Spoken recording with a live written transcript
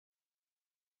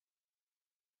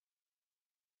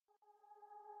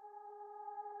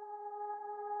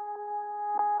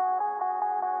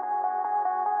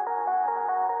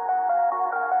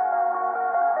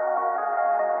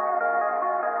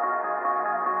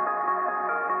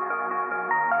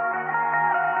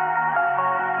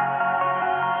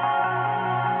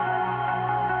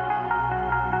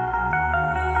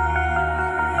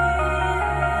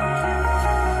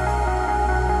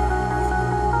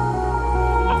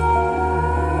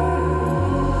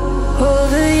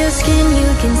skin, you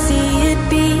can see it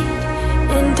beat,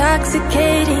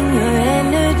 intoxicating your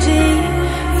energy.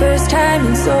 First time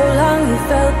in so long you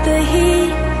felt the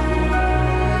heat,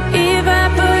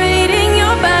 evaporating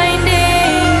your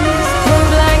bindings.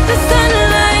 Move like the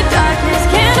sunlight, darkness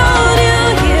can't hold you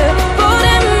here. Bold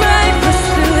and bright, push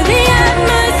through the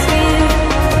atmosphere.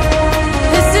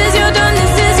 This is your dawn,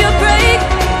 this is your break.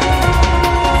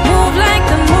 Move like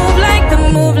the, move like the,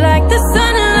 move like the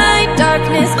sunlight,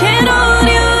 darkness can't hold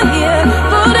you here.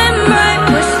 Bold and bright,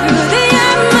 push through the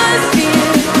atmosphere.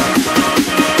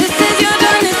 This is your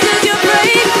dawn, this is your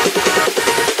break.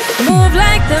 Move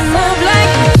like the, move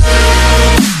like the.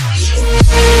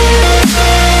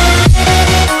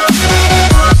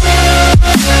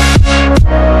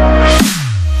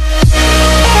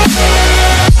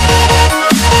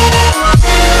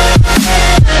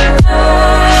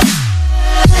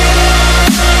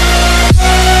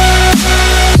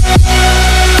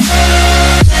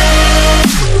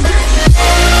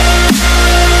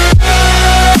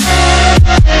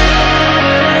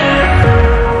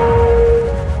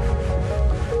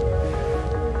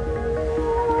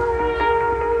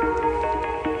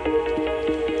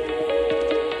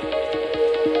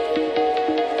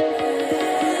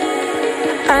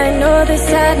 I know the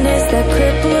sadness that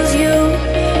cripples you,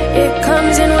 it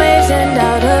comes in waves and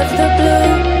out of the blue.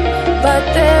 But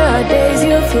there are days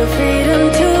you feel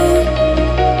freedom too.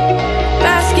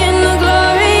 Bask in the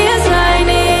glorious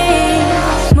lightning.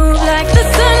 Move like the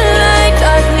sunlight,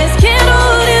 darkness can't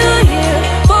hold you here.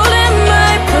 Bold and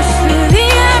bright, push through the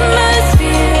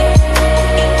atmosphere.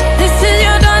 This is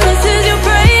your dawn, this is your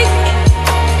break.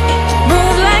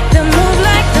 Move like the, move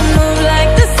like the, move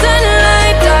like the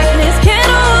sunlight, darkness can't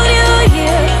hold you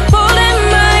here. Bold and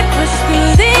bright, push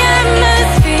through the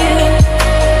atmosphere.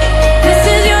 This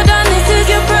is your dawn, this is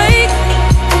your break.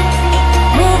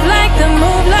 Move like the,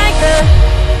 move like the,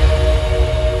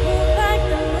 move like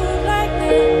the, move like the,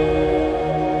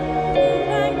 move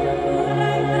like the, move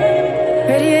like the.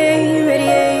 Radiate,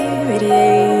 radiate,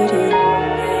 radiate.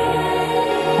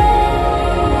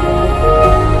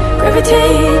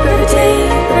 Gravitate, gravitate,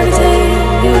 gravitate.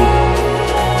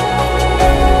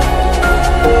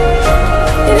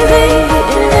 Innovate,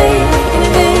 innovate,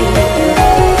 innovate.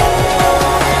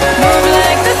 Move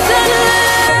like the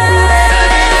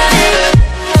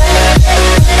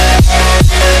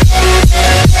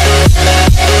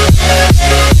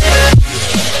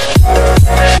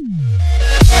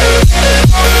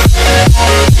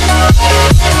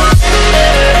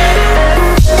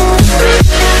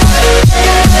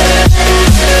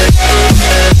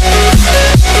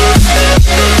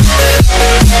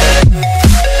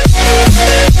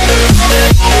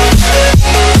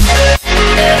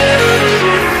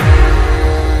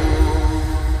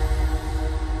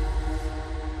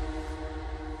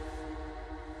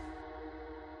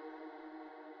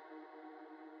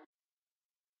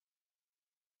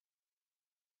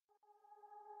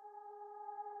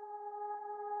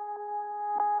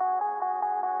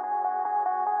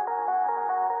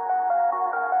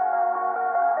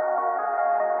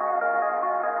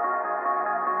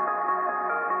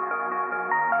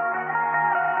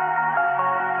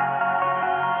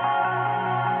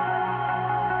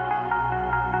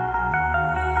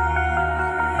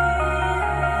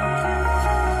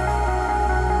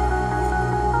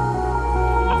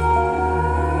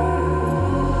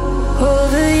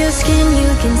skin,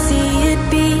 you can see it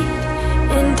beat,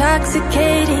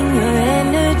 intoxicating your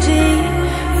energy.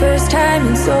 First time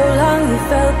in so long you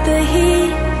felt the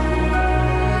heat,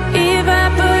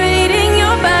 evaporating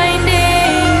your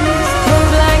bindings.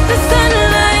 Move like the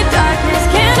sunlight, darkness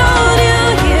can't hold you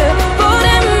here. Bold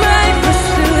and bright, push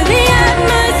through the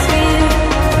atmosphere.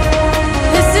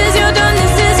 This is your dawn,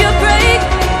 this is your break.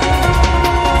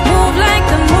 Move like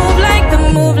the, move like the,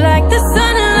 move like the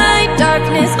sunlight,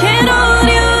 darkness can't hold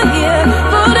you here.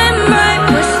 Bold and bright,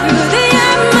 push through the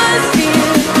atmosphere.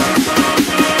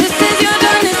 This is your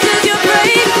dawn, this is your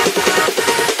break.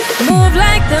 Move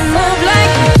like the, move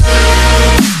like the.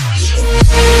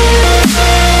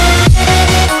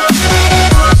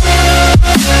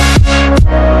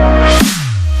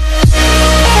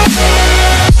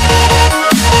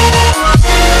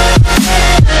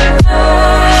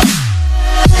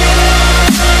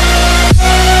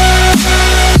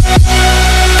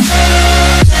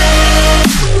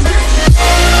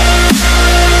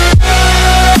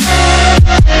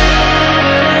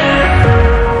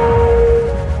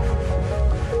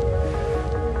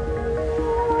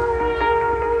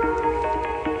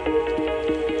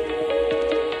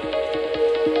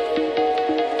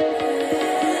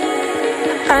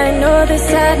 I know the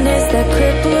sadness that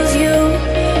cripples you,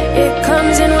 it comes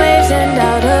comes in waves and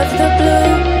out of the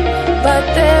blue, but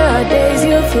there are days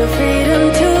you feel freedom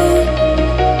too.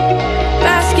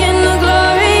 Bask in the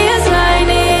glorious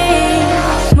lightning,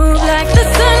 move like the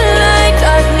sunlight,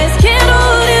 darkness can't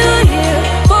hold you here.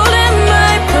 Bold and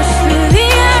might push through the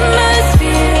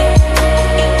atmosphere.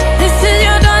 This is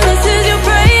your dawn, this is your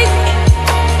break.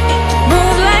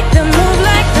 Move like the, move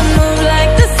like the, move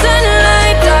like the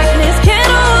sunlight, darkness can't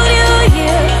hold you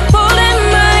here. Bold and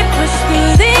might push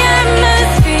through the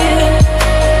atmosphere.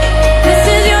 This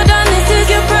is your dawn, this is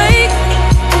your break.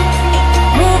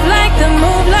 Move like the,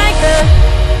 move like the,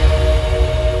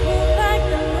 move like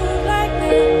the, move like the,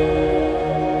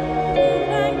 move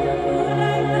like the, move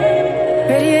like the.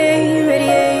 Radiate,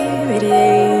 radiate,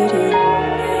 radiate.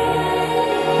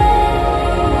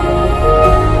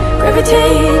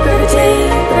 Gravitate,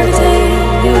 gravitate, gravitate.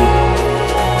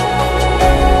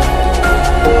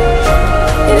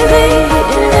 Innovate,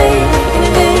 innovate,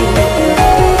 innovate.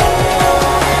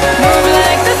 Move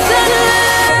like the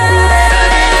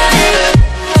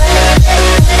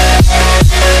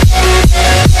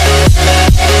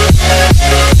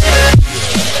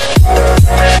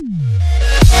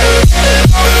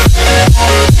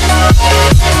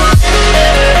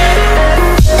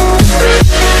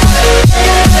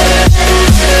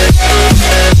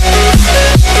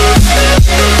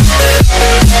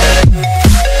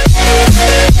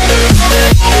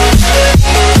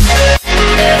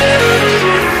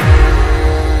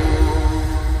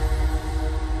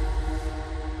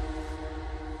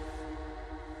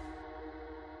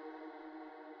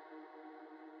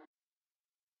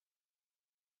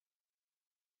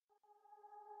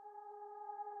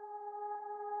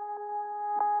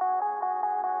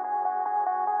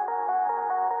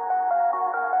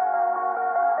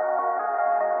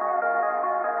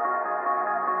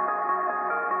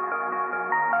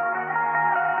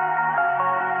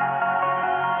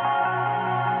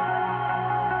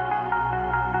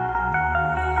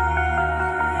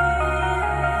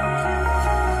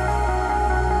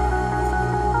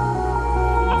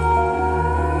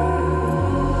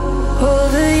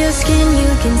skin,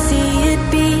 you can see it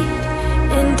beat,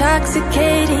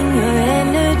 intoxicating your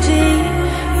energy.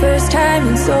 First time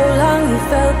in so long you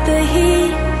felt the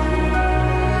heat.